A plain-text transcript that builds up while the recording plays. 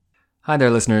Hi there,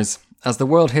 listeners. As the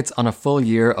world hits on a full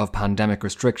year of pandemic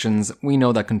restrictions, we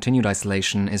know that continued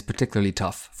isolation is particularly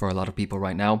tough for a lot of people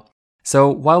right now. So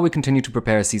while we continue to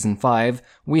prepare Season 5,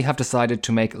 we have decided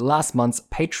to make last month's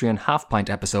Patreon Halfpint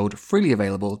episode freely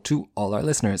available to all our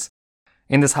listeners.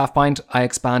 In this Halfpint, I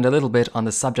expand a little bit on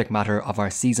the subject matter of our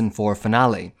Season 4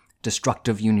 finale,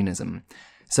 Destructive Unionism.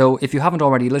 So if you haven't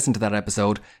already listened to that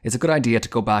episode, it's a good idea to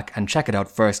go back and check it out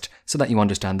first so that you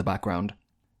understand the background.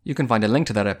 You can find a link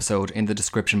to that episode in the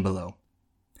description below.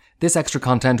 This extra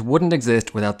content wouldn't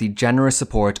exist without the generous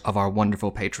support of our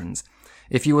wonderful patrons.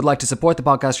 If you would like to support the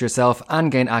podcast yourself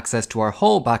and gain access to our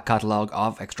whole back catalogue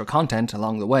of extra content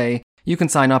along the way, you can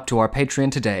sign up to our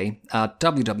Patreon today at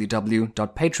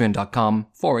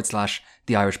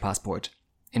www.patreon.com/The Irish Passport.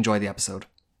 Enjoy the episode.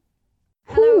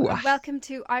 Hello, and welcome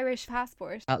to Irish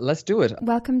Passport. Let's do it.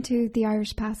 Welcome to the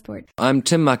Irish Passport. I'm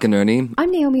Tim McInerney.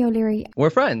 I'm Naomi O'Leary.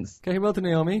 We're friends. Okay, well to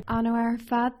Naomi. Anwar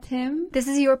Fad Tim. This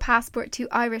is your passport to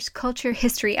Irish culture,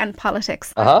 history and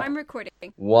politics. Uh-huh. I'm recording.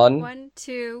 One,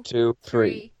 two,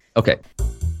 three. Okay.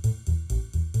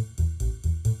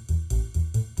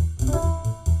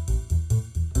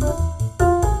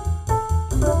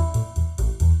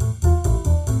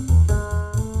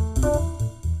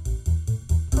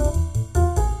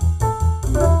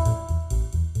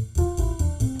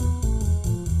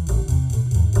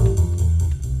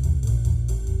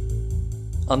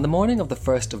 On the morning of the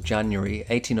 1st of January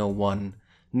 1801,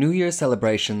 New Year's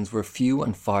celebrations were few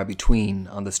and far between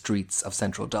on the streets of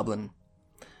central Dublin.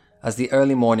 As the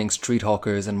early morning street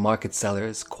hawkers and market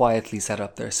sellers quietly set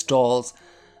up their stalls,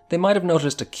 they might have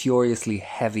noticed a curiously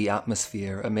heavy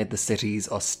atmosphere amid the city's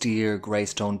austere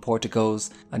greystone porticos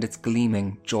and its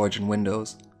gleaming Georgian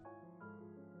windows.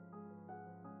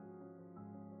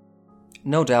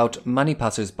 No doubt, many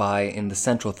passers-by in the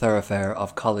central thoroughfare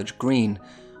of College Green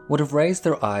would have raised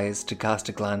their eyes to cast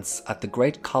a glance at the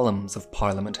great columns of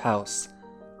Parliament House.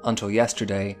 Until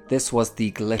yesterday, this was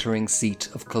the glittering seat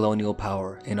of colonial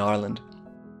power in Ireland.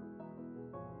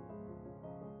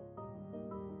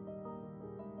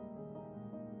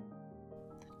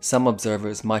 Some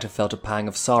observers might have felt a pang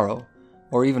of sorrow,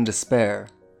 or even despair.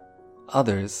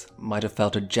 Others might have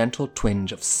felt a gentle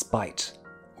twinge of spite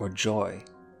or joy.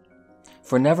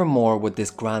 For nevermore would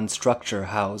this grand structure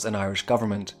house an Irish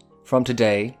government. From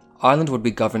today, Ireland would be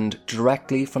governed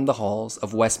directly from the halls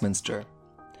of Westminster.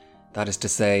 That is to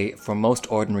say, for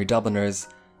most ordinary Dubliners,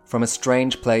 from a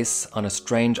strange place on a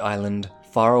strange island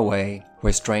far away,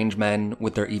 where strange men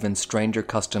with their even stranger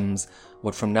customs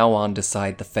would from now on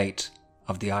decide the fate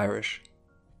of the Irish.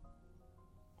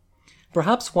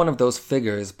 Perhaps one of those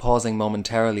figures pausing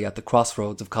momentarily at the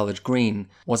crossroads of College Green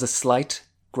was a slight,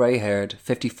 grey-haired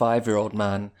 55-year-old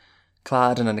man,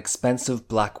 clad in an expensive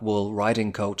black wool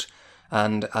riding coat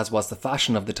and, as was the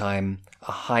fashion of the time,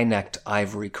 a high-necked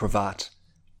ivory cravat.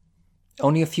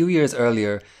 Only a few years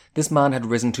earlier, this man had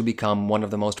risen to become one of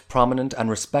the most prominent and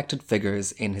respected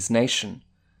figures in his nation.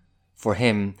 For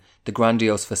him, the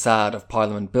grandiose facade of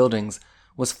Parliament buildings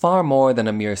was far more than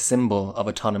a mere symbol of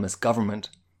autonomous government.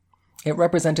 It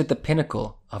represented the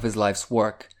pinnacle of his life's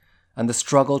work, and the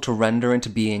struggle to render into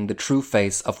being the true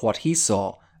face of what he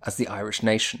saw as the Irish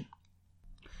nation.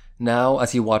 Now,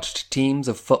 as he watched teams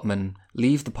of footmen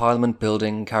leave the Parliament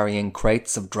building carrying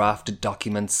crates of drafted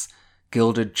documents,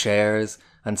 gilded chairs,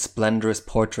 and splendourous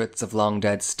portraits of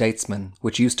long-dead statesmen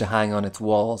which used to hang on its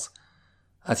walls,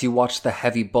 as he watched the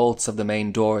heavy bolts of the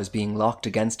main doors being locked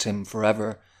against him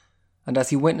forever, and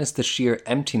as he witnessed the sheer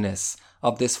emptiness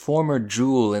of this former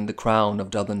jewel in the crown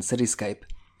of Dublin cityscape,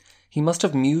 he must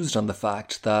have mused on the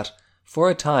fact that, for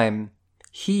a time,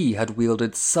 he had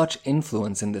wielded such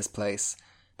influence in this place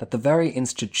that the very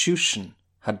institution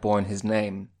had borne his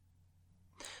name.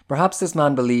 Perhaps this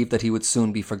man believed that he would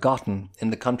soon be forgotten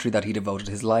in the country that he devoted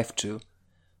his life to.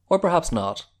 Or perhaps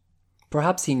not.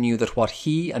 Perhaps he knew that what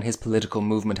he and his political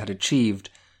movement had achieved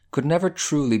could never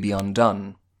truly be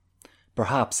undone.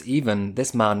 Perhaps even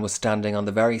this man was standing on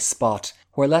the very spot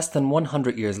where less than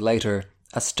 100 years later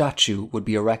a statue would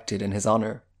be erected in his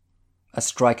honour. A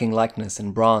striking likeness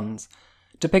in bronze,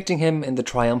 depicting him in the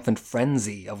triumphant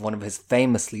frenzy of one of his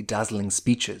famously dazzling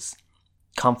speeches,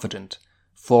 confident,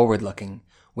 forward-looking,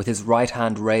 with his right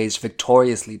hand raised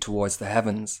victoriously towards the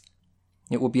heavens.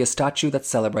 It would be a statue that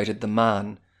celebrated the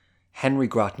man, Henry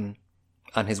Grattan,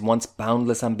 and his once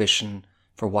boundless ambition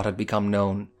for what had become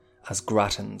known as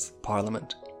Grattan's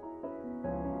Parliament.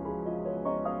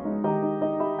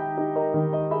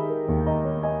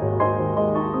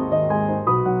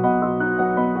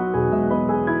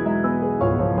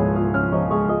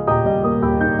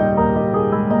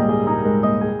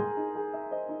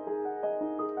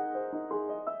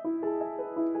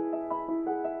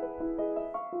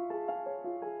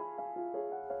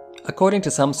 According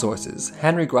to some sources,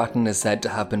 Henry Grattan is said to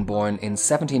have been born in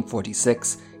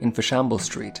 1746 in Fishamble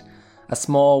Street, a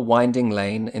small winding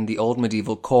lane in the old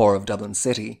medieval core of Dublin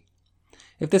City.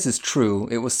 If this is true,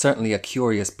 it was certainly a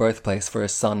curious birthplace for a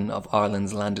son of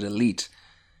Ireland's landed elite.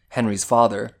 Henry's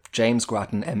father, James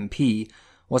Grattan MP,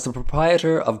 was the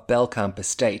proprietor of Belcamp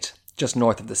Estate, just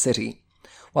north of the city,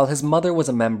 while his mother was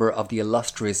a member of the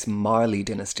illustrious Marley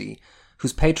dynasty,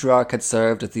 whose patriarch had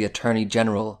served as the Attorney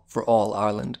General for all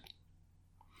Ireland.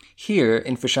 Here,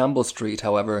 in Fishamble Street,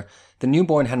 however, the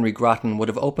newborn Henry Grattan would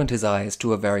have opened his eyes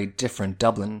to a very different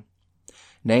Dublin.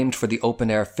 Named for the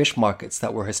open-air fish markets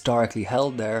that were historically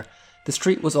held there, the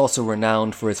street was also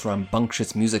renowned for its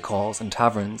rambunctious music halls and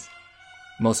taverns.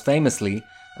 Most famously,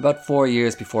 about 4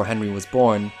 years before Henry was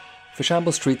born,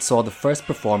 Fishamble Street saw the first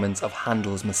performance of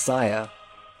Handel's Messiah.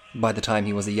 By the time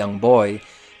he was a young boy,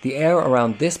 the air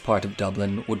around this part of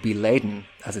Dublin would be laden,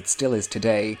 as it still is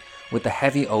today, with the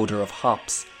heavy odour of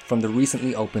hops from the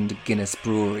recently opened Guinness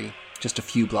Brewery, just a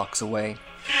few blocks away.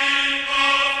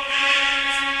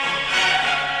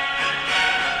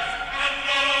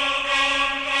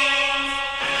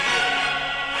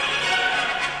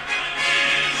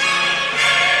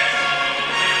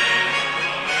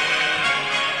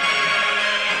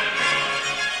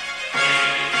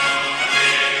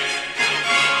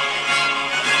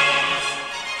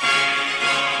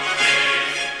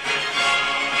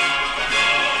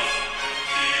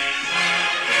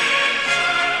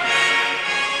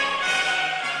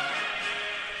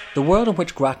 The world in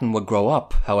which Grattan would grow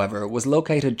up, however, was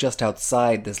located just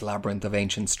outside this labyrinth of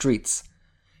ancient streets.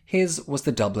 His was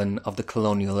the Dublin of the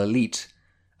colonial elite,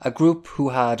 a group who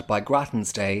had, by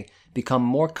Grattan's day, become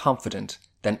more confident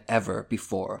than ever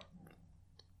before.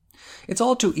 It's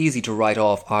all too easy to write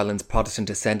off Ireland's Protestant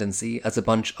ascendancy as a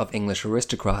bunch of English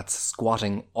aristocrats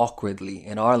squatting awkwardly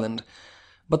in Ireland,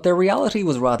 but their reality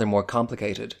was rather more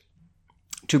complicated.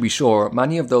 To be sure,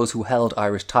 many of those who held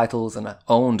Irish titles and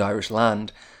owned Irish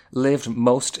land lived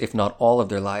most, if not all, of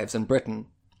their lives in Britain.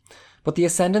 But the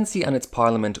ascendancy and its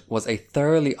parliament was a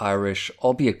thoroughly Irish,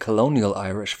 albeit colonial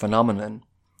Irish, phenomenon.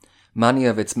 Many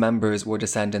of its members were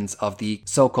descendants of the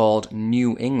so-called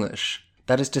New English,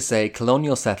 that is to say,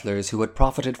 colonial settlers who had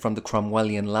profited from the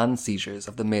Cromwellian land seizures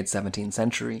of the mid-17th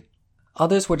century.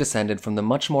 Others were descended from the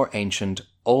much more ancient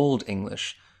Old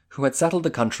English, who had settled the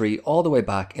country all the way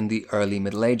back in the early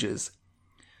Middle Ages.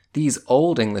 These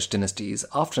Old English dynasties,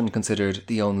 often considered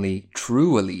the only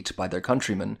true elite by their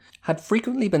countrymen, had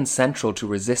frequently been central to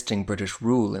resisting British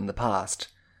rule in the past,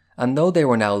 and though they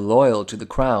were now loyal to the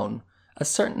crown, a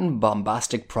certain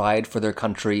bombastic pride for their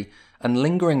country and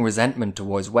lingering resentment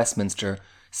towards Westminster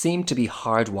seemed to be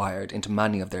hardwired into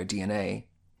many of their DNA.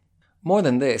 More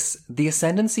than this, the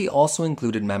ascendancy also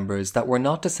included members that were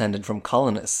not descended from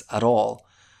colonists at all.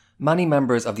 Many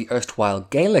members of the erstwhile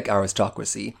Gaelic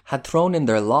aristocracy had thrown in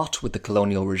their lot with the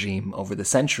colonial regime over the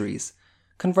centuries,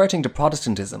 converting to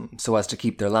Protestantism so as to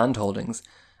keep their landholdings,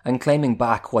 and claiming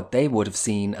back what they would have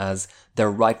seen as their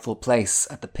rightful place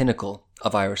at the pinnacle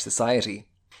of Irish society.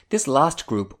 This last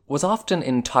group was often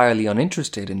entirely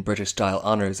uninterested in British-style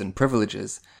honours and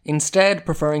privileges, instead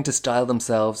preferring to style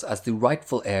themselves as the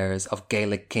rightful heirs of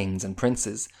Gaelic kings and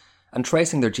princes, and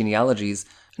tracing their genealogies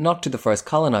not to the first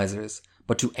colonisers,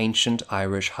 but to ancient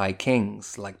Irish high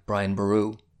kings like Brian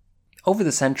Boru. Over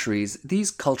the centuries, these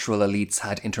cultural elites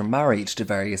had intermarried to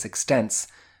various extents,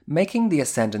 making the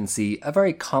ascendancy a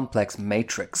very complex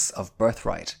matrix of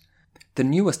birthright. The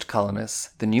newest colonists,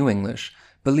 the New English,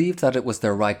 believed that it was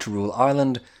their right to rule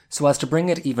Ireland so as to bring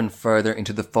it even further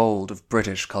into the fold of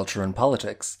British culture and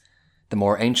politics. The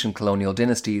more ancient colonial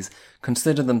dynasties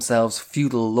considered themselves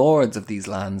feudal lords of these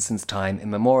lands since time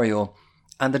immemorial,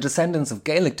 and the descendants of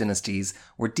Gaelic dynasties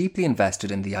were deeply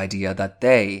invested in the idea that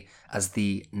they, as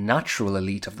the natural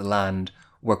elite of the land,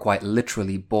 were quite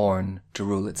literally born to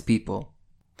rule its people.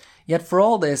 Yet for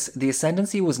all this, the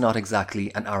ascendancy was not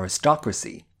exactly an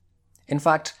aristocracy. In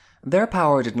fact, their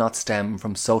power did not stem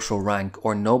from social rank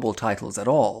or noble titles at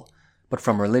all, but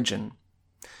from religion.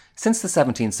 Since the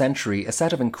 17th century, a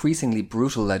set of increasingly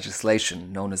brutal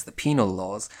legislation, known as the Penal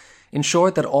Laws,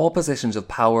 ensured that all positions of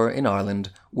power in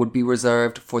Ireland would be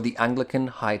reserved for the Anglican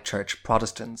High Church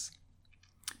Protestants.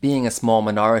 Being a small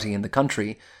minority in the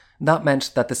country, that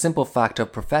meant that the simple fact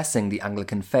of professing the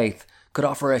Anglican faith could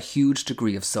offer a huge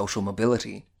degree of social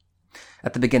mobility.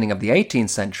 At the beginning of the 18th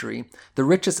century, the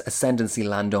richest ascendancy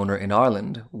landowner in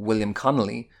Ireland, William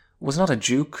Connolly, was not a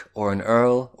duke or an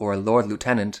earl or a lord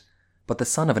lieutenant, but the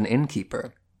son of an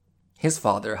innkeeper. His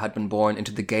father had been born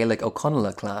into the Gaelic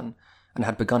O'Connell clan and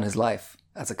had begun his life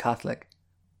as a Catholic.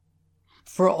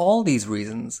 For all these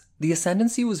reasons, the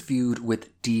ascendancy was viewed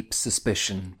with deep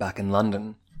suspicion back in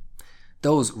London.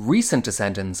 Those recent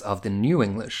descendants of the New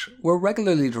English were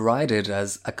regularly derided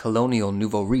as a colonial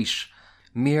nouveau riche,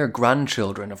 mere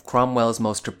grandchildren of Cromwell's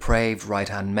most depraved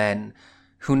right-hand men,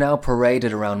 who now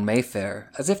paraded around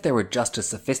Mayfair as if they were just as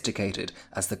sophisticated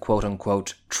as the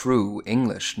quote-unquote true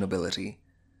English nobility.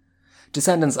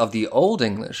 Descendants of the Old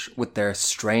English, with their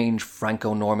strange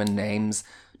Franco-Norman names,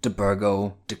 de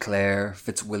Burgo, de Clare,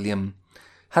 Fitzwilliam,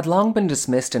 had long been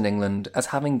dismissed in England as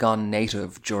having gone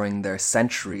native during their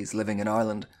centuries living in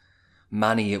Ireland.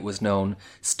 Many, it was known,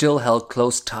 still held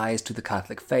close ties to the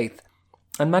Catholic faith,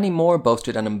 and many more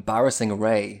boasted an embarrassing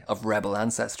array of rebel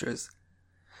ancestors.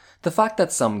 The fact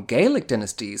that some Gaelic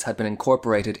dynasties had been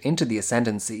incorporated into the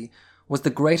ascendancy was the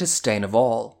greatest stain of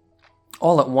all.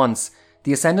 All at once,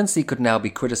 the ascendancy could now be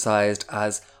criticised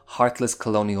as heartless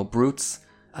colonial brutes,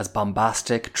 as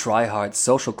bombastic, try-hard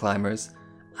social climbers,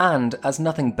 and as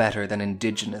nothing better than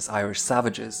indigenous Irish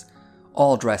savages,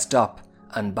 all dressed up,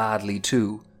 and badly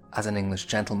too, as an English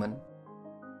gentleman.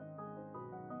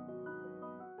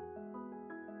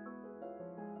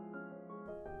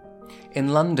 In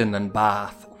London and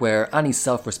Bath, where any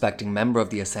self-respecting member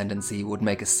of the ascendancy would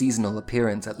make a seasonal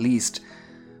appearance at least,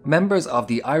 members of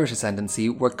the Irish ascendancy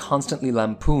were constantly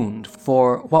lampooned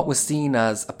for what was seen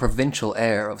as a provincial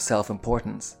air of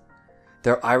self-importance.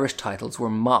 Their Irish titles were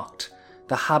mocked,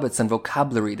 the habits and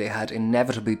vocabulary they had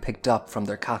inevitably picked up from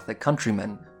their Catholic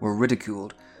countrymen were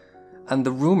ridiculed, and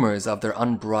the rumours of their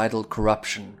unbridled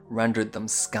corruption rendered them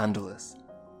scandalous.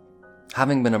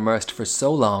 Having been immersed for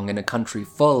so long in a country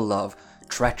full of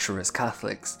treacherous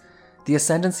Catholics, the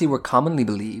ascendancy were commonly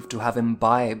believed to have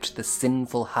imbibed the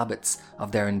sinful habits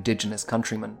of their indigenous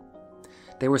countrymen.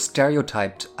 They were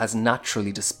stereotyped as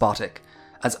naturally despotic,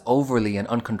 as overly and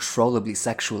uncontrollably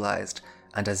sexualized,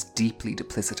 and as deeply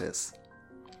duplicitous.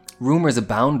 Rumours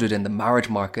abounded in the marriage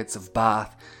markets of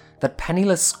Bath that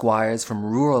penniless squires from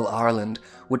rural Ireland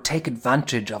would take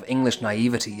advantage of English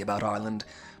naivety about Ireland,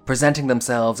 presenting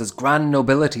themselves as grand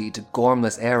nobility to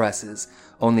gormless heiresses,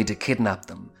 only to kidnap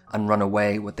them and run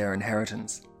away with their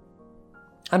inheritance.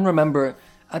 And remember,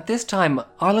 at this time,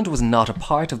 Ireland was not a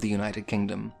part of the United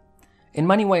Kingdom. In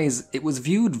many ways, it was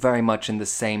viewed very much in the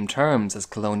same terms as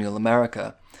colonial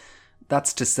America.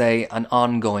 That's to say, an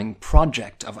ongoing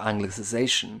project of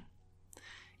Anglicization.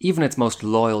 Even its most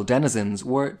loyal denizens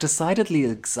were decidedly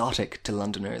exotic to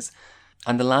Londoners,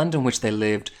 and the land in which they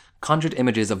lived conjured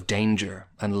images of danger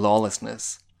and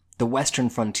lawlessness, the western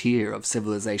frontier of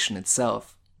civilization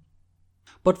itself.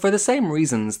 But for the same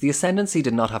reasons, the ascendancy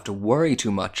did not have to worry too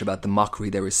much about the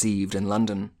mockery they received in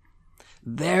London.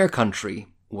 Their country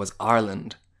was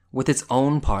Ireland, with its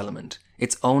own parliament,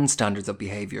 its own standards of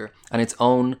behaviour, and its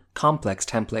own complex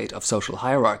template of social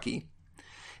hierarchy.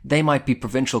 They might be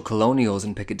provincial colonials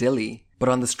in Piccadilly, but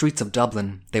on the streets of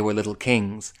Dublin they were little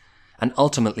kings, and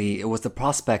ultimately it was the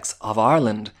prospects of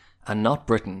Ireland, and not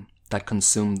Britain, that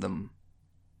consumed them.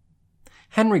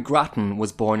 Henry Grattan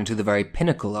was born into the very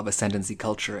pinnacle of ascendancy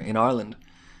culture in Ireland.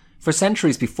 For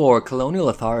centuries before, colonial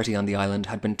authority on the island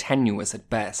had been tenuous at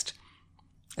best.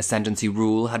 Ascendancy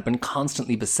rule had been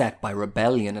constantly beset by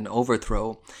rebellion and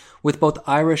overthrow, with both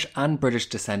Irish and British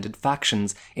descended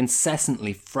factions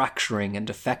incessantly fracturing and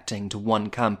defecting to one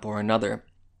camp or another.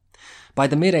 By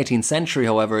the mid-18th century,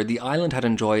 however, the island had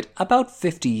enjoyed about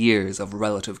 50 years of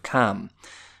relative calm,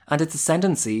 and its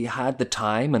ascendancy had the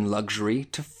time and luxury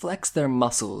to flex their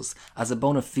muscles as a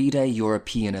bona fide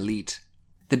European elite.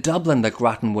 The Dublin that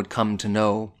Grattan would come to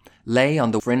know lay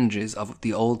on the fringes of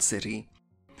the old city.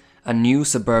 A new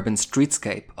suburban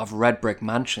streetscape of red brick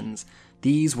mansions,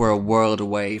 these were a world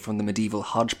away from the medieval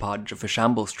hodgepodge of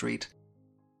Fishamble Street.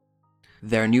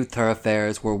 Their new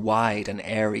thoroughfares were wide and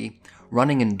airy,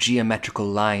 running in geometrical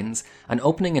lines and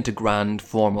opening into grand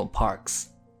formal parks.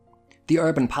 The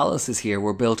urban palaces here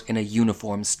were built in a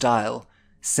uniform style,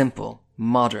 simple,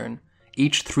 modern,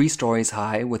 each 3 stories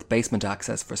high with basement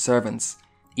access for servants,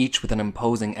 each with an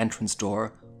imposing entrance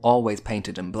door, always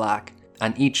painted in black,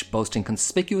 and each boasting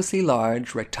conspicuously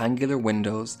large rectangular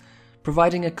windows,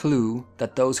 providing a clue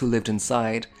that those who lived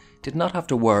inside did not have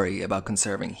to worry about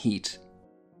conserving heat.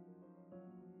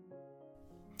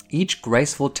 Each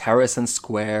graceful terrace and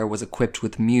square was equipped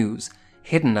with mews,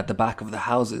 hidden at the back of the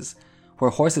houses, where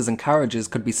horses and carriages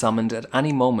could be summoned at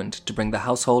any moment to bring the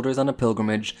householders on a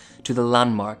pilgrimage to the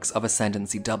landmarks of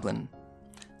Ascendancy Dublin.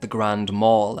 The Grand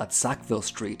Mall at Sackville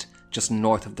Street, just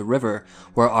north of the river,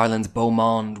 where Ireland's beau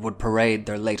monde would parade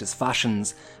their latest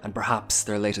fashions and perhaps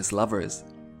their latest lovers.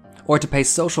 Or to pay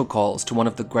social calls to one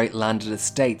of the great landed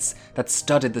estates that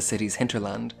studded the city's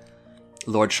hinterland.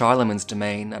 Lord Charlemagne's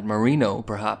domain at Marino,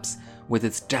 perhaps, with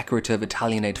its decorative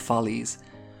Italianate follies,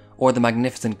 or the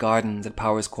magnificent gardens at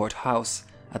Powerscourt House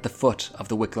at the foot of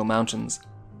the Wicklow Mountains.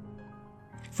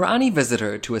 For any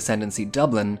visitor to Ascendancy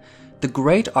Dublin, the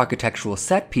great architectural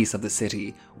set piece of the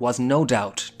city was no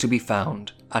doubt to be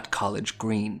found at College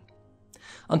Green.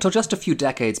 Until just a few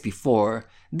decades before,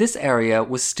 this area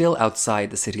was still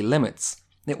outside the city limits.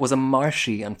 It was a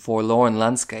marshy and forlorn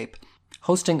landscape,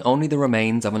 hosting only the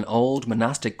remains of an old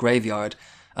monastic graveyard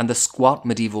and the squat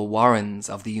medieval warrens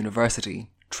of the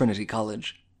university, Trinity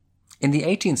College. In the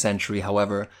 18th century,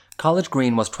 however, College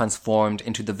Green was transformed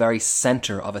into the very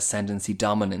centre of Ascendancy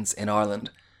dominance in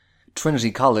Ireland.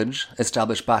 Trinity College,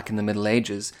 established back in the Middle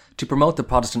Ages to promote the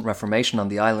Protestant Reformation on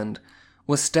the island,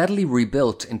 was steadily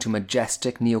rebuilt into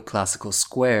majestic neoclassical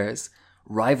squares,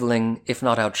 rivaling, if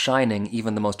not outshining,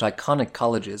 even the most iconic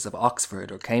colleges of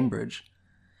Oxford or Cambridge.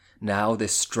 Now,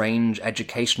 this strange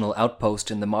educational outpost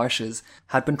in the marshes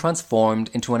had been transformed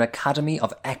into an academy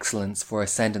of excellence for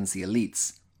Ascendancy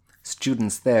elites.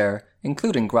 Students there,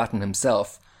 including Grattan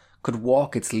himself, could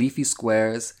walk its leafy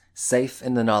squares, safe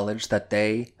in the knowledge that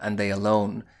they, and they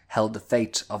alone, held the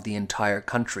fate of the entire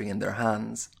country in their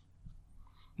hands.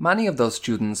 Many of those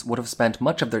students would have spent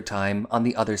much of their time on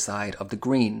the other side of the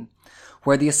Green,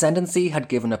 where the Ascendancy had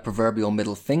given a proverbial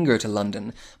middle finger to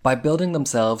London by building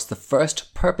themselves the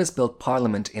first purpose-built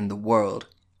parliament in the world.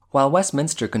 While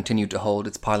Westminster continued to hold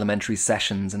its parliamentary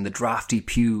sessions in the draughty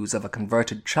pews of a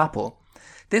converted chapel,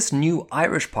 this new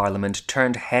Irish parliament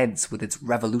turned heads with its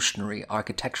revolutionary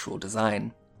architectural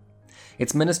design.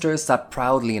 Its ministers sat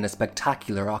proudly in a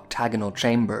spectacular octagonal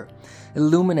chamber,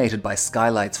 illuminated by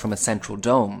skylights from a central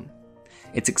dome.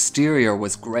 Its exterior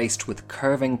was graced with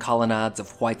curving colonnades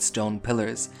of white stone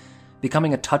pillars,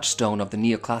 becoming a touchstone of the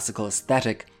neoclassical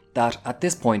aesthetic that, at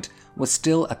this point, was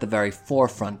still at the very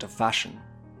forefront of fashion.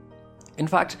 In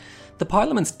fact, the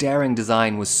Parliament's daring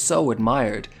design was so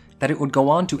admired that it would go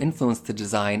on to influence the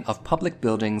design of public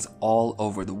buildings all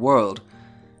over the world.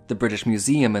 The British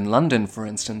Museum in London, for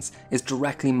instance, is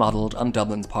directly modelled on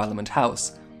Dublin's Parliament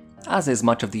House, as is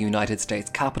much of the United States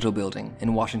Capitol building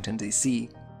in Washington, D.C.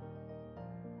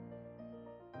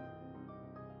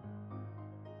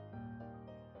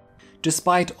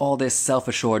 Despite all this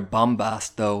self-assured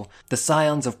bombast, though, the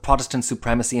scions of Protestant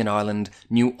supremacy in Ireland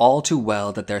knew all too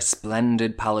well that their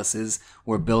splendid palaces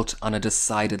were built on a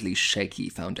decidedly shaky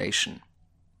foundation.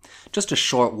 Just a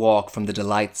short walk from the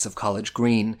delights of College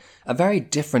Green, a very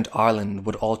different Ireland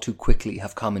would all too quickly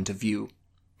have come into view.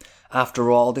 After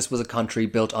all, this was a country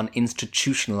built on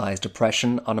institutionalised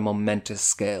oppression on a momentous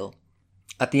scale.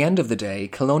 At the end of the day,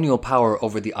 colonial power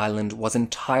over the island was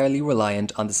entirely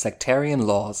reliant on the sectarian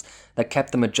laws that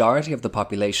kept the majority of the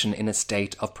population in a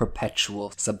state of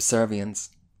perpetual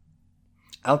subservience.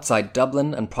 Outside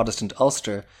Dublin and Protestant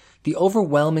Ulster, the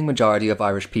overwhelming majority of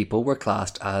Irish people were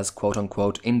classed as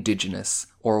quote-unquote indigenous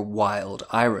or wild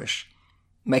Irish.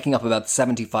 Making up about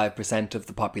 75% of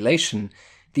the population,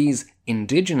 these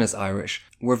indigenous Irish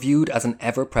were viewed as an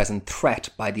ever-present threat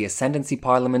by the Ascendancy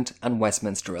Parliament and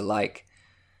Westminster alike.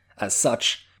 As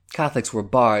such, Catholics were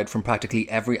barred from practically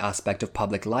every aspect of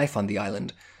public life on the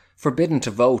island, forbidden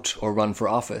to vote or run for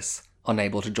office,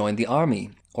 unable to join the army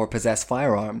or possess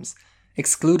firearms,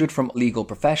 excluded from legal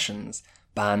professions,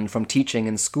 banned from teaching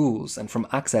in schools and from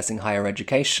accessing higher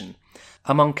education,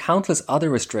 among countless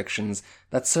other restrictions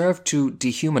that served to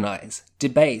dehumanize,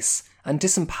 debase, and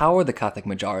disempower the Catholic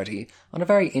majority on a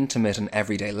very intimate and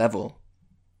everyday level.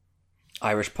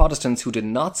 Irish Protestants who did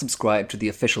not subscribe to the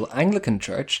official Anglican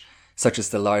Church, such as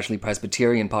the largely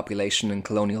Presbyterian population in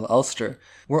colonial Ulster,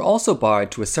 were also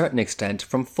barred to a certain extent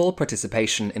from full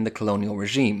participation in the colonial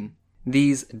regime.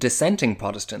 These dissenting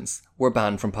Protestants were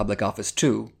banned from public office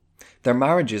too. Their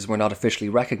marriages were not officially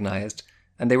recognised,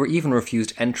 and they were even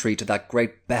refused entry to that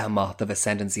great behemoth of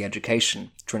ascendancy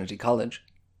education, Trinity College.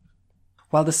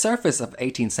 While the surface of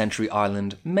 18th century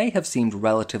Ireland may have seemed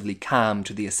relatively calm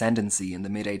to the ascendancy in the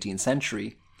mid-18th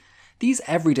century, these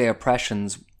everyday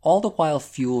oppressions all the while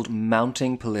fueled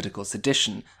mounting political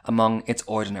sedition among its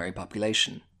ordinary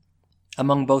population.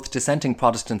 Among both dissenting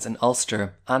Protestants in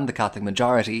Ulster and the Catholic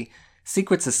majority,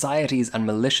 secret societies and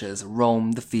militias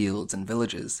roamed the fields and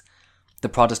villages. The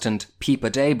Protestant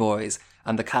Peep-a-Day boys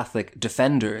and the Catholic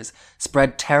Defenders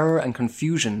spread terror and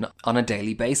confusion on a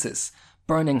daily basis,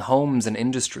 burning homes and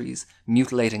industries,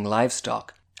 mutilating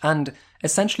livestock, and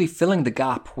essentially filling the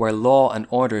gap where law and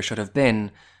order should have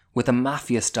been with a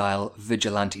mafia-style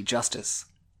vigilante justice.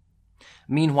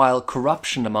 Meanwhile,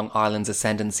 corruption among Ireland's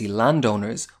ascendancy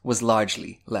landowners was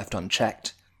largely left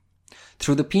unchecked.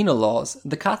 Through the penal laws,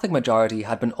 the Catholic majority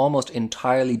had been almost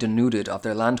entirely denuded of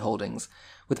their landholdings,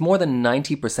 with more than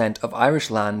 90% of Irish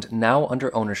land now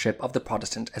under ownership of the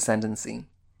Protestant ascendancy.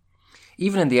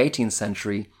 Even in the 18th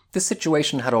century, this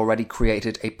situation had already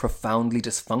created a profoundly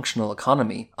dysfunctional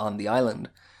economy on the island.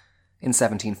 In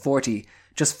 1740,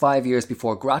 just 5 years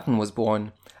before Grattan was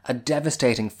born, a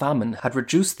devastating famine had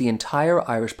reduced the entire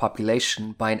Irish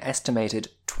population by an estimated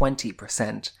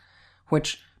 20%,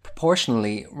 which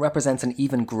proportionally represents an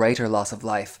even greater loss of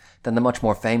life than the much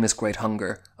more famous Great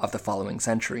Hunger of the following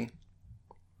century.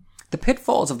 The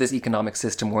pitfalls of this economic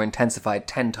system were intensified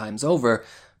 10 times over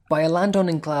by a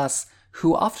landowning class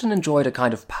who often enjoyed a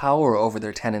kind of power over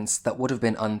their tenants that would have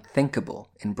been unthinkable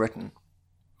in Britain.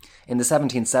 In the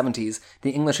 1770s,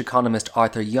 the English economist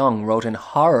Arthur Young wrote in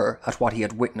horror at what he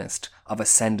had witnessed of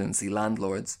ascendancy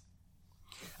landlords.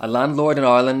 A landlord in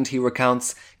Ireland, he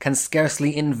recounts, can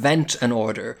scarcely invent an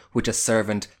order which a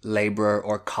servant, labourer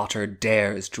or cotter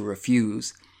dares to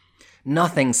refuse.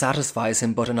 Nothing satisfies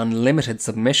him but an unlimited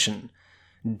submission.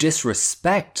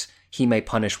 Disrespect he may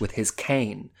punish with his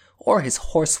cane, or his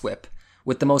horsewhip,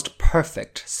 with the most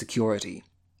perfect security.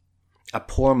 A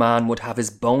poor man would have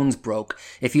his bones broke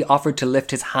if he offered to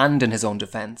lift his hand in his own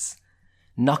defence.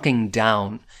 Knocking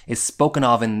down is spoken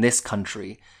of in this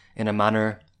country in a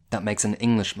manner that makes an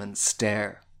Englishman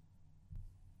stare.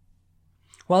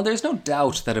 While there is no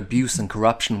doubt that abuse and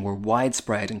corruption were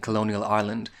widespread in colonial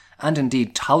Ireland, and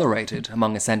indeed tolerated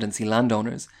among ascendancy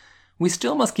landowners, we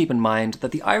still must keep in mind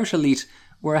that the Irish elite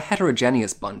were a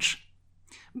heterogeneous bunch.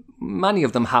 Many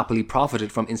of them happily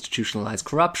profited from institutionalised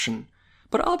corruption,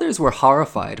 but others were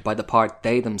horrified by the part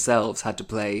they themselves had to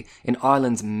play in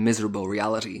Ireland's miserable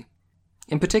reality.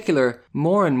 In particular,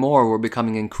 more and more were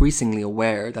becoming increasingly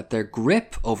aware that their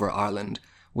grip over Ireland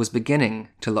was beginning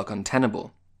to look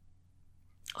untenable.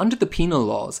 Under the penal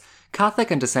laws,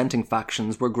 Catholic and dissenting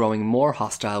factions were growing more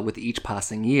hostile with each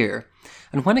passing year,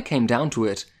 and when it came down to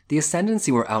it, the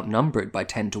ascendancy were outnumbered by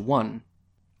 10 to 1.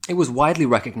 It was widely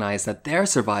recognised that their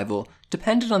survival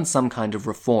depended on some kind of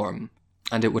reform,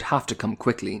 and it would have to come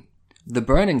quickly. The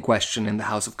burning question in the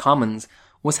House of Commons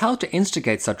was how to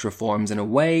instigate such reforms in a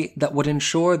way that would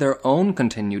ensure their own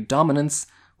continued dominance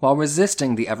while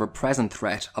resisting the ever-present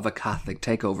threat of a Catholic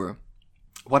takeover.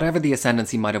 Whatever the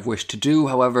ascendancy might have wished to do,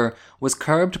 however, was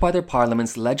curbed by their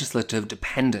parliament's legislative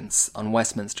dependence on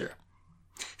Westminster.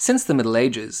 Since the Middle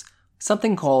Ages,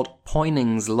 something called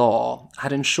Poyning's Law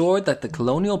had ensured that the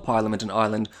colonial parliament in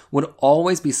Ireland would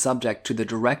always be subject to the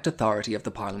direct authority of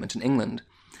the parliament in England.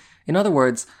 In other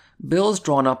words, bills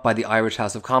drawn up by the Irish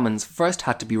House of Commons first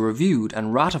had to be reviewed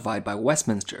and ratified by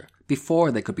Westminster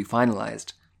before they could be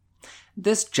finalised.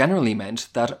 This generally meant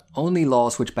that only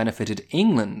laws which benefited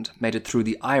England made it through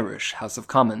the Irish House of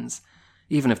Commons,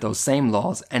 even if those same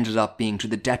laws ended up being to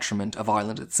the detriment of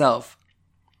Ireland itself.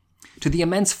 To the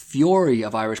immense fury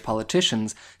of Irish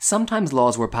politicians, sometimes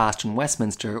laws were passed in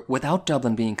Westminster without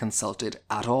Dublin being consulted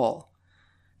at all.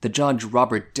 The judge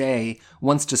Robert Day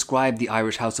once described the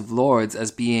Irish House of Lords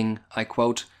as being, I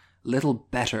quote, little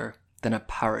better than a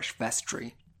parish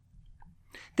vestry.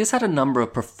 This had a number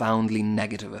of profoundly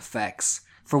negative effects.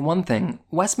 For one thing,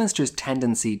 Westminster's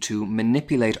tendency to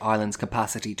manipulate Ireland's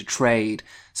capacity to trade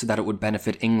so that it would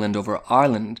benefit England over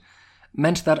Ireland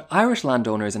meant that Irish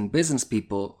landowners and business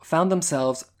people found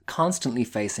themselves constantly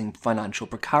facing financial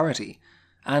precarity,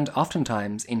 and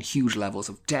oftentimes in huge levels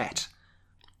of debt.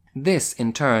 This,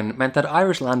 in turn, meant that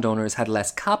Irish landowners had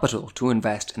less capital to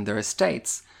invest in their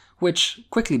estates, which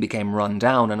quickly became run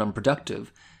down and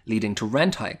unproductive, leading to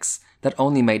rent hikes that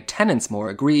only made tenants more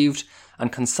aggrieved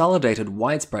and consolidated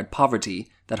widespread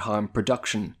poverty that harmed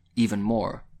production even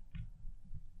more.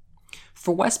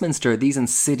 For Westminster, these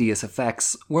insidious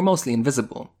effects were mostly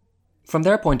invisible. From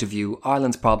their point of view,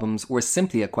 Ireland's problems were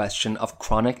simply a question of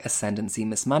chronic ascendancy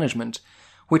mismanagement,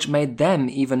 which made them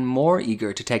even more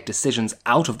eager to take decisions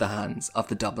out of the hands of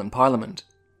the Dublin Parliament.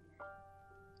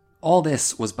 All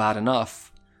this was bad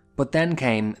enough, but then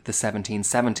came the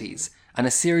 1770s, and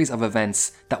a series of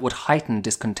events that would heighten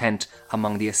discontent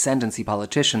among the ascendancy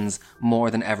politicians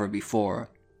more than ever before.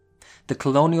 The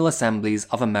colonial assemblies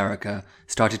of America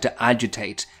started to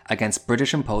agitate against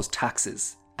British-imposed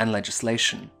taxes and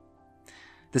legislation.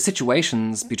 The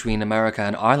situations between America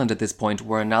and Ireland at this point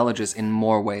were analogous in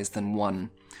more ways than one.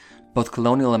 Both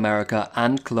colonial America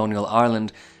and colonial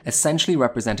Ireland essentially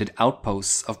represented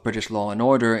outposts of British law and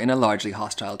order in a largely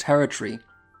hostile territory.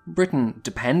 Britain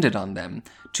depended on them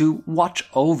to watch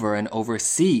over and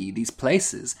oversee these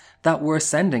places that were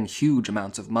sending huge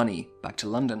amounts of money back to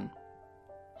London.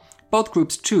 Both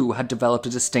groups too had developed a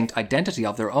distinct identity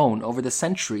of their own over the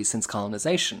centuries since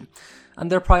colonisation, and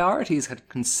their priorities had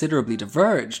considerably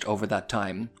diverged over that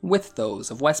time with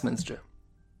those of Westminster.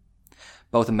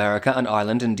 Both America and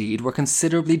Ireland, indeed, were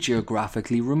considerably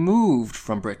geographically removed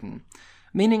from Britain,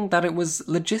 meaning that it was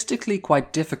logistically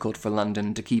quite difficult for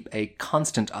London to keep a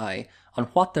constant eye on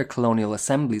what their colonial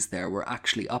assemblies there were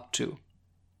actually up to.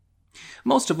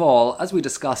 Most of all, as we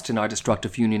discussed in our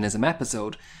Destructive Unionism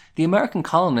episode, the American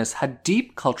colonists had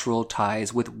deep cultural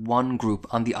ties with one group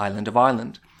on the island of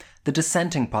Ireland, the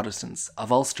dissenting Protestants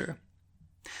of Ulster.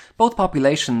 Both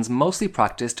populations mostly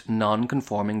practiced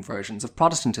non-conforming versions of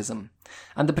Protestantism,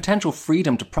 and the potential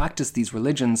freedom to practice these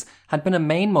religions had been a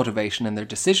main motivation in their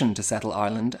decision to settle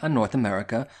Ireland and North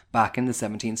America back in the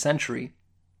 17th century.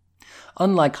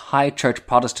 Unlike high church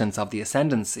Protestants of the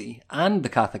ascendancy and the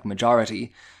Catholic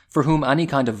majority, for whom any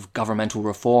kind of governmental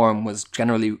reform was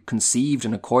generally conceived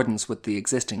in accordance with the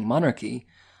existing monarchy,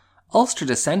 Ulster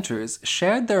dissenters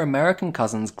shared their American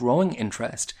cousins' growing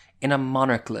interest in a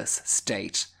monarchless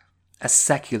state, a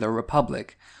secular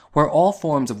republic, where all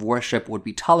forms of worship would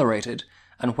be tolerated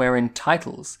and wherein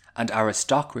titles and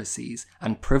aristocracies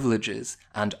and privileges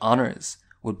and honours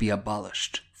would be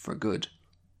abolished for good.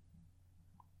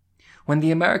 When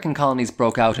the American colonies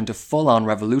broke out into full-on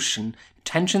revolution,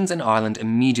 tensions in Ireland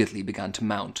immediately began to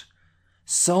mount.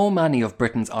 So many of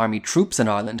Britain's army troops in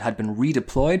Ireland had been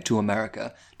redeployed to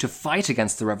America to fight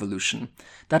against the revolution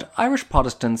that Irish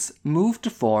Protestants moved to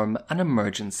form an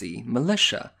emergency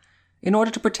militia in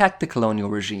order to protect the colonial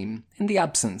regime in the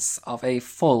absence of a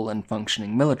full and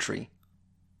functioning military.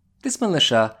 This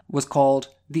militia was called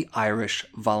the Irish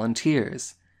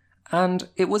Volunteers, and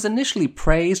it was initially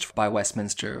praised by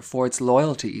Westminster for its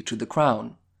loyalty to the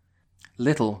Crown.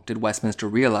 Little did Westminster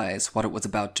realise what it was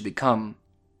about to become.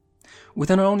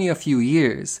 Within only a few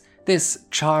years, this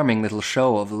charming little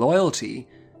show of loyalty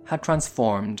had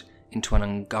transformed into an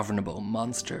ungovernable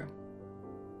monster.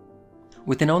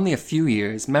 Within only a few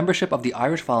years, membership of the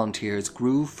Irish Volunteers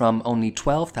grew from only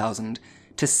 12,000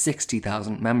 to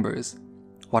 60,000 members.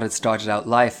 What had started out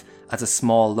life as a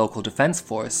small local defence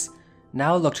force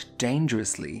now looked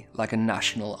dangerously like a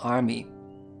national army.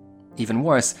 Even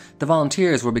worse, the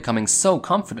volunteers were becoming so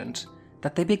confident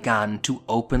that they began to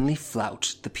openly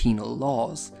flout the penal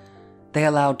laws. They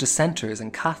allowed dissenters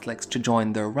and Catholics to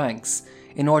join their ranks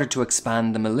in order to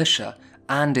expand the militia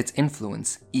and its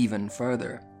influence even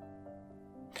further.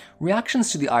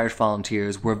 Reactions to the Irish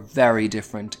Volunteers were very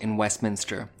different in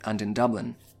Westminster and in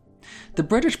Dublin. The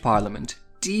British Parliament,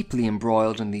 deeply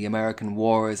embroiled in the American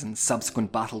wars and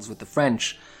subsequent battles with the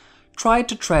French, tried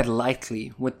to tread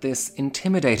lightly with this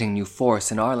intimidating new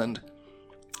force in Ireland.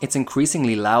 Its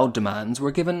increasingly loud demands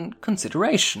were given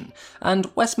consideration,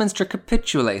 and Westminster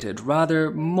capitulated rather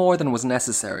more than was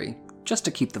necessary, just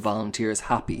to keep the volunteers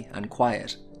happy and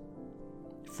quiet.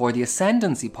 For the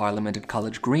Ascendancy Parliament at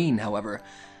College Green, however,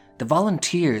 the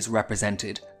volunteers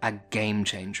represented a game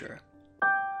changer.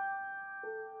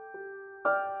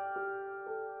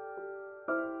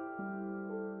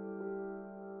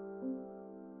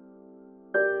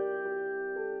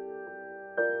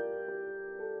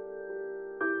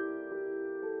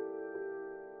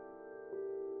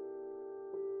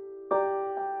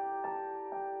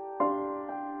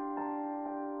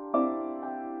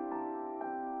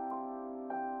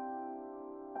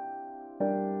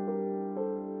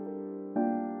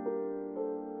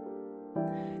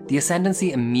 The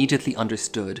Ascendancy immediately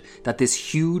understood that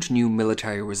this huge new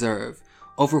military reserve,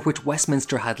 over which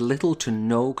Westminster had little to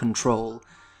no control,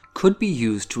 could be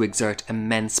used to exert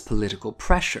immense political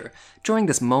pressure during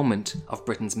this moment of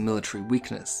Britain's military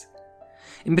weakness.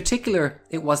 In particular,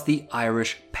 it was the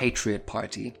Irish Patriot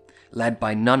Party, led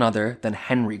by none other than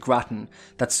Henry Grattan,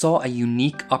 that saw a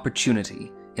unique opportunity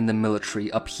in the military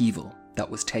upheaval that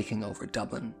was taking over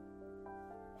Dublin.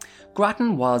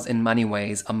 Grattan was in many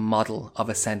ways a model of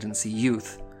Ascendancy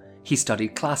youth. He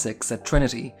studied classics at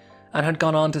Trinity and had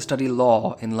gone on to study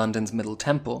law in London's Middle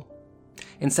Temple.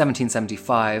 In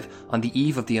 1775, on the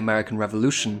eve of the American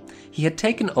Revolution, he had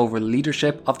taken over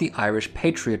leadership of the Irish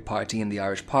Patriot Party in the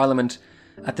Irish Parliament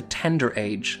at the tender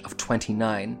age of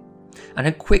 29, and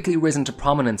had quickly risen to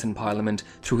prominence in Parliament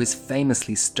through his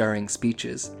famously stirring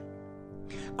speeches.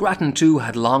 Grattan too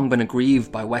had long been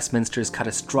aggrieved by Westminster's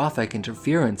catastrophic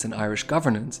interference in Irish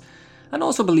governance, and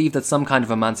also believed that some kind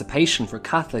of emancipation for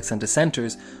Catholics and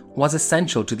dissenters was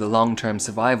essential to the long-term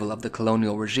survival of the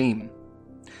colonial regime.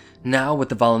 Now, with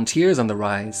the volunteers on the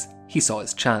rise, he saw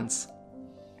his chance.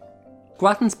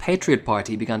 Grattan's Patriot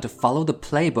Party began to follow the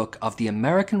playbook of the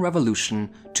American Revolution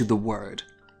to the word.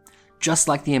 Just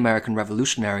like the American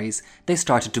revolutionaries, they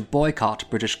started to boycott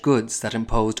British goods that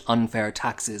imposed unfair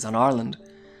taxes on Ireland.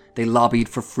 They lobbied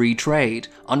for free trade,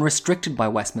 unrestricted by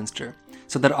Westminster,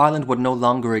 so that Ireland would no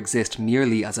longer exist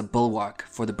merely as a bulwark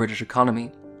for the British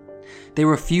economy. They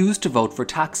refused to vote for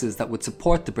taxes that would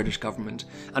support the British government,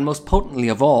 and most potently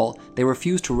of all, they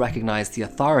refused to recognise the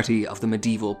authority of the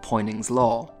medieval Poynings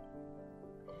law.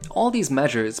 All these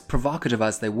measures, provocative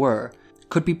as they were,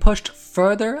 could be pushed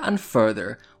further and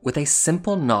further with a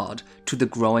simple nod to the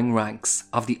growing ranks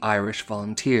of the Irish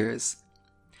volunteers.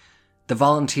 The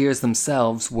volunteers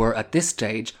themselves were at this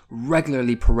stage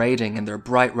regularly parading in their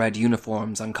bright red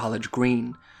uniforms on College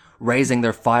Green, raising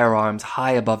their firearms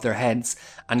high above their heads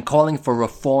and calling for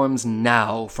reforms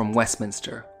now from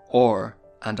Westminster, or,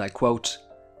 and I quote,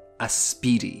 a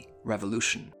speedy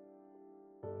revolution.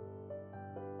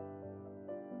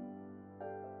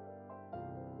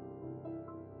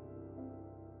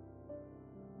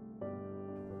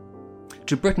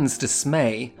 To Britain's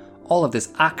dismay, all of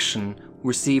this action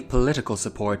received political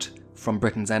support from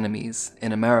Britain's enemies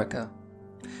in America.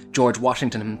 George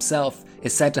Washington himself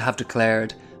is said to have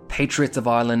declared, "Patriots of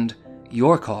Ireland,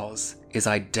 your cause is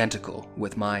identical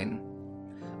with mine."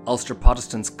 Ulster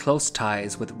Protestants' close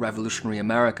ties with revolutionary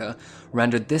America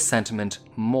rendered this sentiment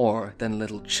more than a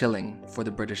little chilling for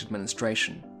the British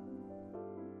administration.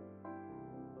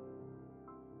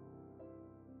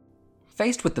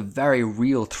 Faced with the very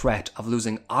real threat of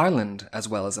losing Ireland as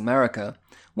well as America,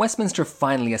 Westminster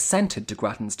finally assented to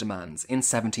Grattan's demands in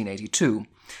 1782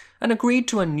 and agreed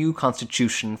to a new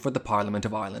constitution for the Parliament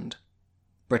of Ireland.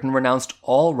 Britain renounced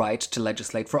all right to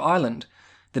legislate for Ireland.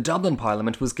 The Dublin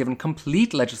Parliament was given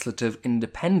complete legislative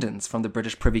independence from the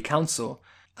British Privy Council,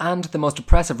 and the most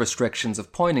oppressive restrictions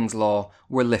of Poynings law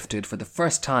were lifted for the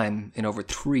first time in over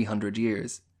 300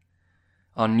 years.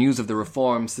 On news of the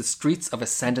reforms, the streets of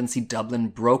Ascendancy Dublin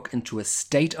broke into a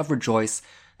state of rejoice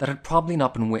that had probably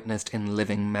not been witnessed in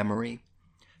living memory.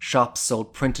 Shops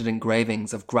sold printed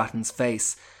engravings of Grattan's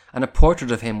face, and a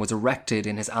portrait of him was erected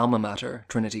in his alma mater,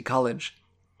 Trinity College.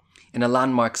 In a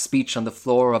landmark speech on the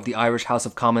floor of the Irish House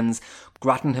of Commons,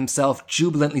 Grattan himself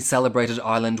jubilantly celebrated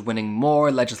Ireland winning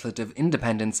more legislative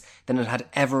independence than it had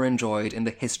ever enjoyed in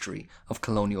the history of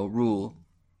colonial rule.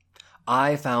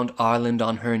 "I found Ireland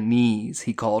on her knees,"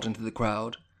 he called into the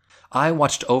crowd. "I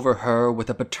watched over her with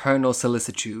a paternal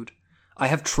solicitude. I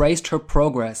have traced her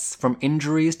progress from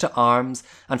injuries to arms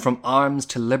and from arms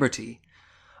to liberty.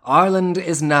 Ireland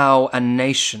is now a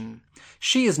nation.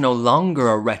 She is no longer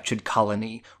a wretched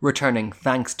colony, returning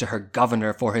thanks to her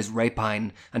governor for his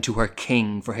rapine and to her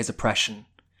king for his oppression.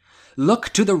 Look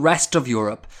to the rest of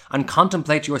Europe and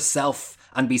contemplate yourself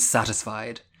and be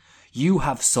satisfied. You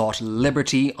have sought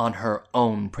liberty on her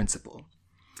own principle.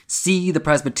 See the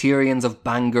Presbyterians of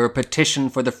Bangor petition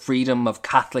for the freedom of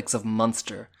Catholics of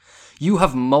Munster. You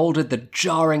have moulded the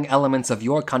jarring elements of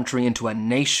your country into a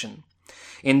nation.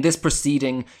 In this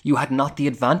proceeding, you had not the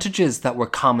advantages that were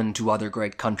common to other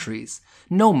great countries.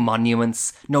 No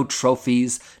monuments, no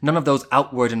trophies, none of those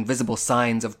outward and visible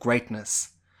signs of greatness.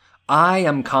 I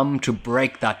am come to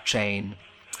break that chain,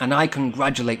 and I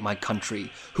congratulate my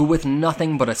country, who with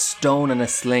nothing but a stone and a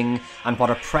sling, and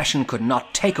what oppression could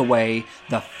not take away,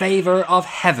 the favour of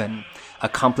heaven,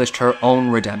 accomplished her own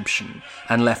redemption,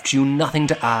 and left you nothing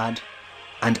to add,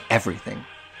 and everything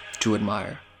to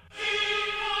admire."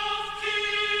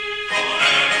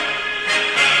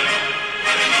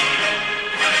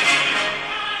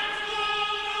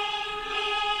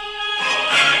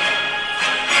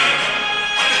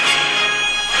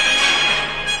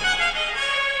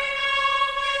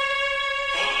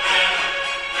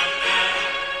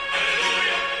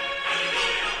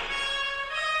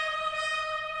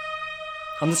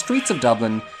 On the streets of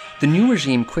Dublin, the new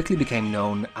regime quickly became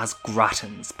known as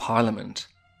Grattan's Parliament.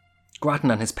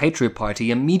 Grattan and his Patriot Party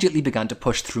immediately began to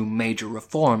push through major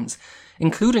reforms,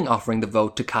 including offering the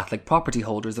vote to Catholic property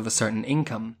holders of a certain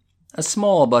income, a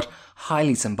small but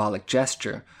highly symbolic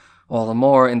gesture, all the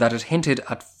more in that it hinted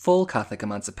at full Catholic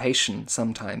emancipation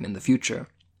sometime in the future.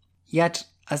 Yet,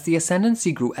 as the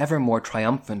Ascendancy grew ever more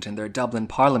triumphant in their Dublin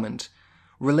Parliament,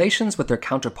 relations with their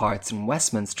counterparts in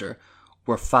Westminster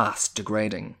were fast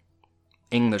degrading.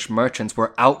 English merchants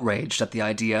were outraged at the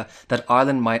idea that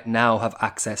Ireland might now have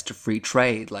access to free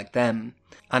trade like them,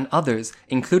 and others,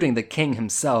 including the King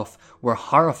himself, were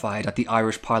horrified at the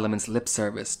Irish Parliament's lip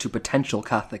service to potential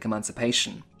Catholic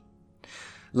emancipation.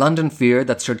 London feared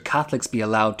that should Catholics be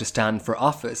allowed to stand for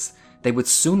office, they would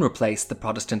soon replace the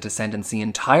Protestant ascendancy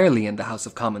entirely in the House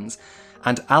of Commons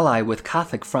and ally with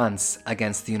Catholic France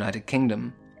against the United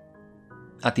Kingdom.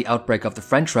 At the outbreak of the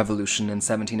French Revolution in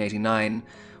 1789,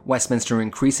 Westminster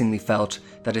increasingly felt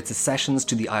that its accessions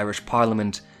to the Irish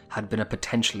Parliament had been a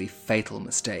potentially fatal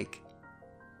mistake.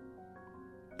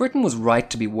 Britain was right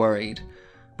to be worried,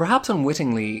 Perhaps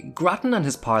unwittingly, Grattan and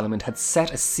his parliament had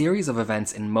set a series of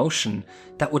events in motion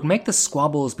that would make the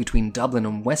squabbles between Dublin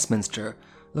and Westminster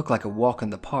look like a walk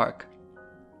in the park.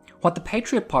 What the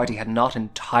Patriot Party had not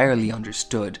entirely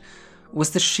understood was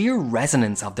the sheer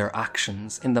resonance of their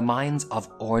actions in the minds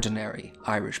of ordinary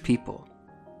Irish people.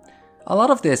 A lot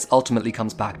of this ultimately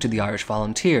comes back to the Irish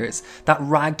Volunteers, that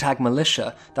ragtag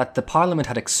militia that the Parliament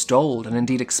had extolled and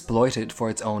indeed exploited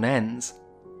for its own ends.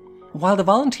 While the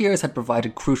Volunteers had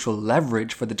provided crucial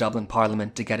leverage for the Dublin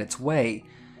Parliament to get its way,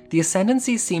 the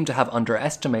ascendancy seemed to have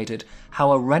underestimated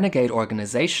how a renegade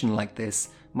organisation like this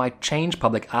might change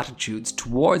public attitudes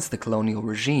towards the colonial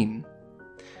regime.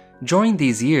 During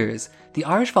these years, the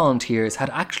Irish Volunteers had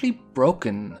actually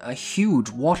broken a huge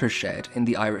watershed in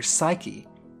the Irish psyche.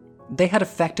 They had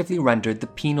effectively rendered the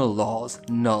penal laws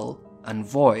null and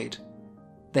void.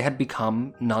 They had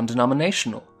become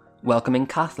non-denominational, welcoming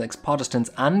Catholics,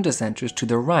 Protestants and dissenters to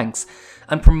their ranks,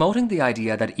 and promoting the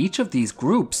idea that each of these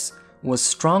groups was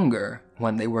stronger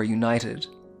when they were united.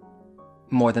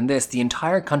 More than this, the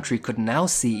entire country could now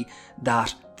see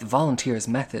that the Volunteers'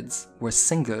 methods were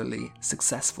singularly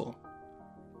successful.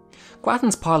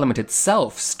 Grattan's parliament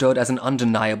itself stood as an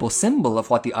undeniable symbol of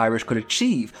what the Irish could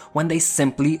achieve when they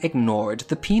simply ignored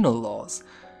the penal laws.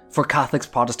 For Catholics,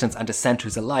 Protestants and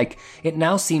dissenters alike, it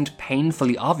now seemed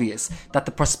painfully obvious that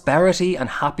the prosperity and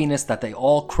happiness that they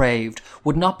all craved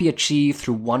would not be achieved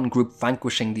through one group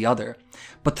vanquishing the other,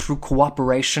 but through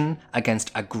cooperation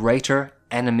against a greater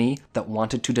enemy that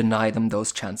wanted to deny them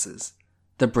those chances: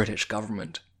 the British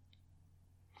government.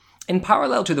 In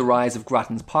parallel to the rise of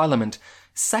Grattan's parliament,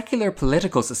 secular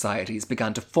political societies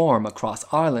began to form across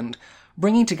Ireland,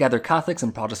 bringing together Catholics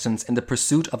and Protestants in the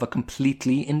pursuit of a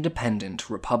completely independent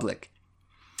republic.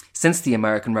 Since the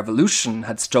American Revolution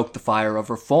had stoked the fire of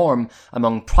reform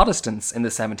among Protestants in the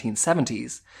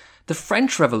 1770s, the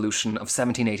French Revolution of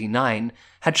 1789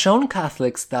 had shown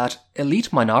Catholics that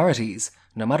elite minorities,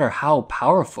 no matter how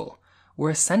powerful, were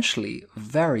essentially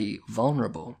very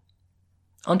vulnerable.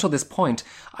 Until this point,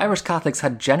 Irish Catholics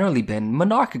had generally been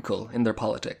monarchical in their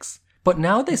politics, but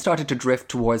now they started to drift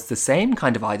towards the same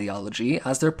kind of ideology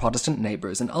as their Protestant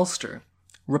neighbours in Ulster: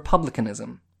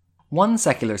 republicanism. One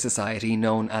secular society,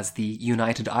 known as the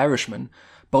United Irishmen,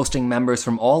 boasting members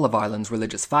from all of Ireland's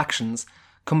religious factions,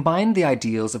 combined the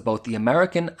ideals of both the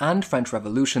American and French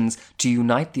revolutions to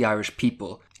unite the Irish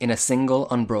people in a single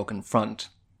unbroken front.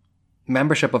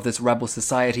 Membership of this rebel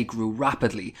society grew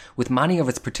rapidly, with many of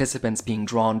its participants being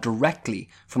drawn directly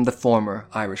from the former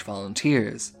Irish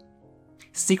Volunteers.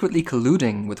 Secretly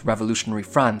colluding with revolutionary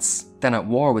France, then at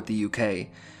war with the UK,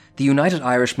 the United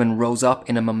Irishmen rose up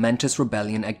in a momentous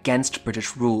rebellion against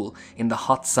British rule in the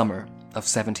hot summer of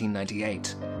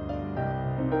 1798.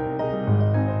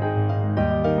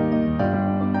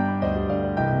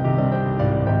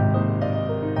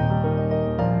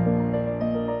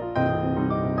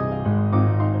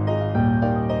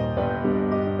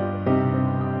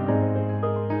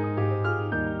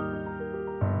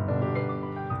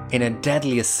 In a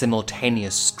deadliest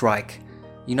simultaneous strike,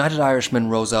 United Irishmen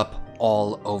rose up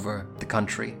all over the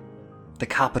country. The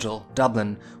capital,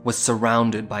 Dublin, was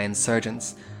surrounded by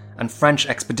insurgents, and French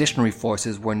expeditionary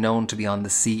forces were known to be on the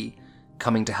sea,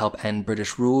 coming to help end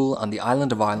British rule on the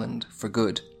island of Ireland for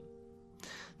good.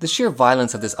 The sheer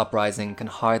violence of this uprising can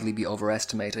hardly be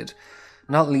overestimated,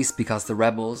 not least because the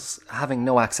rebels, having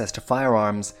no access to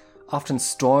firearms, often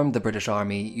stormed the British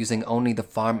army using only the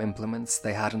farm implements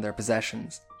they had in their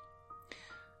possessions.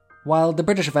 While the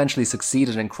British eventually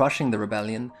succeeded in crushing the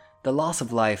rebellion, the loss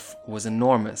of life was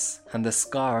enormous and the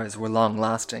scars were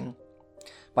long-lasting.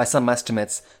 By some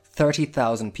estimates,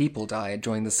 30,000 people died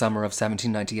during the summer of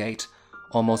 1798,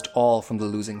 almost all from the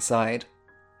losing side.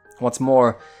 What's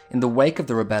more, in the wake of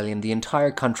the rebellion, the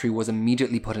entire country was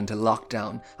immediately put into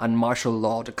lockdown and martial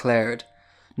law declared.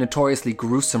 Notoriously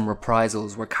gruesome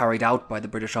reprisals were carried out by the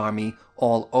British Army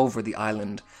all over the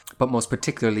island, but most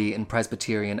particularly in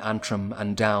Presbyterian Antrim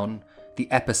and Down, the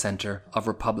epicentre of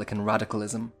Republican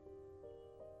radicalism.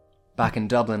 Back in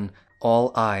Dublin,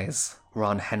 all eyes were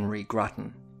on Henry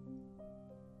Grattan.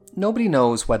 Nobody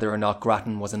knows whether or not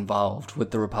Grattan was involved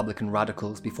with the Republican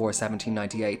radicals before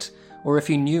 1798, or if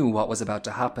he knew what was about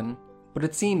to happen, but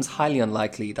it seems highly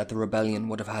unlikely that the rebellion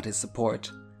would have had his support.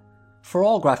 For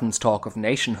all Grattan's talk of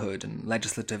nationhood and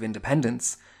legislative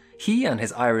independence, he and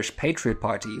his Irish Patriot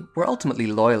Party were ultimately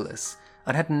loyalists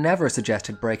and had never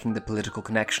suggested breaking the political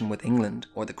connection with England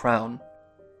or the Crown.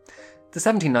 The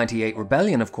 1798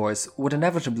 rebellion, of course, would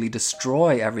inevitably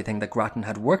destroy everything that Grattan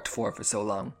had worked for so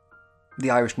long.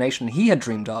 The Irish nation he had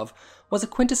dreamed of was a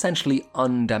quintessentially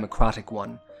undemocratic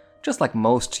one, just like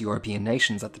most European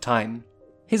nations at the time.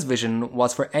 His vision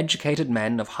was for educated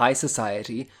men of high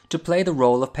society to play the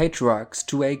role of patriarchs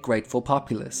to a grateful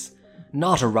populace,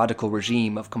 not a radical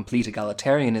regime of complete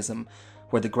egalitarianism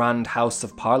where the Grand House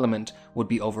of Parliament would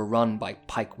be overrun by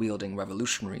pike-wielding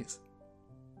revolutionaries.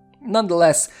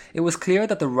 Nonetheless, it was clear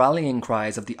that the rallying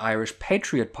cries of the Irish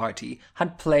Patriot Party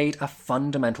had played a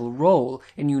fundamental role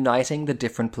in uniting the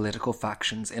different political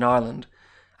factions in Ireland,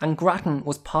 and Grattan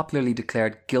was popularly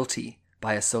declared guilty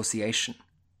by association.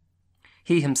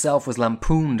 He himself was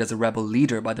lampooned as a rebel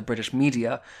leader by the British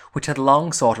media, which had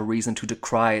long sought a reason to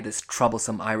decry this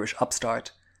troublesome Irish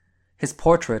upstart. His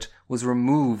portrait was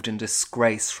removed in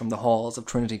disgrace from the halls of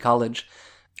Trinity College,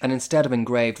 and instead of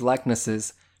engraved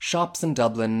likenesses, shops in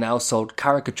Dublin now sold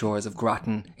caricatures of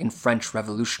Grattan in French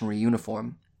revolutionary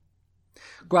uniform.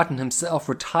 Grattan himself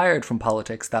retired from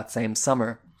politics that same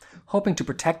summer, hoping to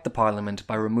protect the Parliament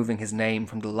by removing his name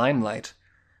from the limelight,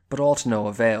 but all to no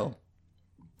avail.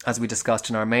 As we discussed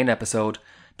in our main episode,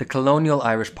 the colonial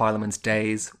Irish Parliament's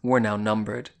days were now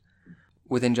numbered.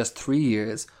 Within just 3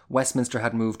 years, Westminster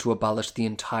had moved to abolish the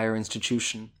entire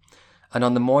institution, and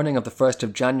on the morning of the 1st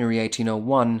of January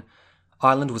 1801,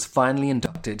 Ireland was finally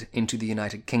inducted into the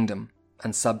United Kingdom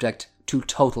and subject to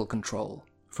total control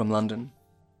from London.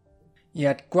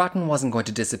 Yet Grattan wasn't going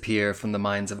to disappear from the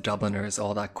minds of Dubliners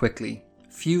all that quickly.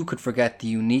 Few could forget the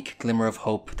unique glimmer of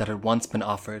hope that had once been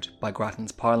offered by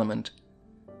Grattan's Parliament.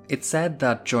 It's said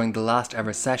that during the last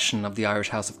ever session of the Irish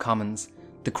House of Commons,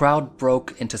 the crowd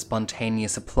broke into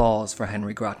spontaneous applause for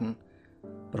Henry Grattan.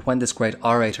 But when this great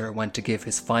orator went to give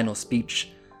his final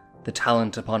speech, the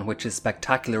talent upon which his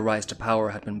spectacular rise to power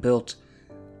had been built,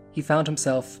 he found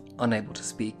himself unable to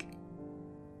speak.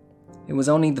 It was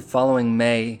only the following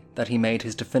May that he made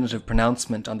his definitive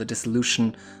pronouncement on the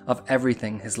dissolution of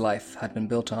everything his life had been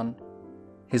built on.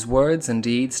 His words and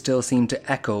deeds still seem to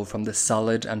echo from the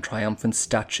solid and triumphant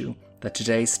statue that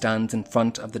today stands in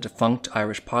front of the defunct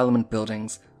Irish Parliament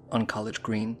buildings on College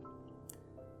Green.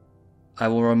 "I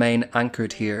will remain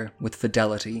anchored here with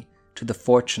fidelity to the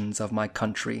fortunes of my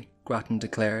country," Grattan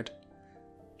declared,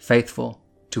 "faithful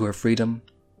to her freedom,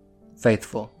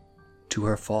 faithful to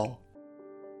her fall."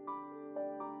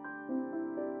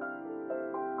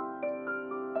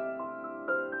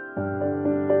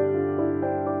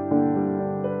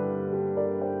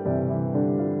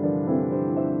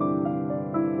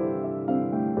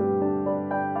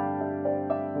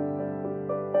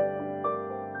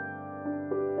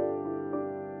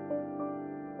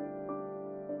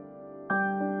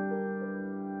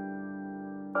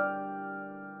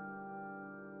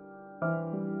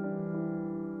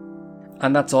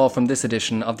 And that's all from this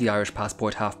edition of the Irish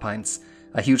Passport Halfpints.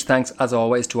 A huge thanks, as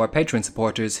always, to our Patreon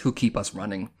supporters who keep us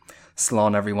running.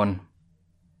 Slán, everyone.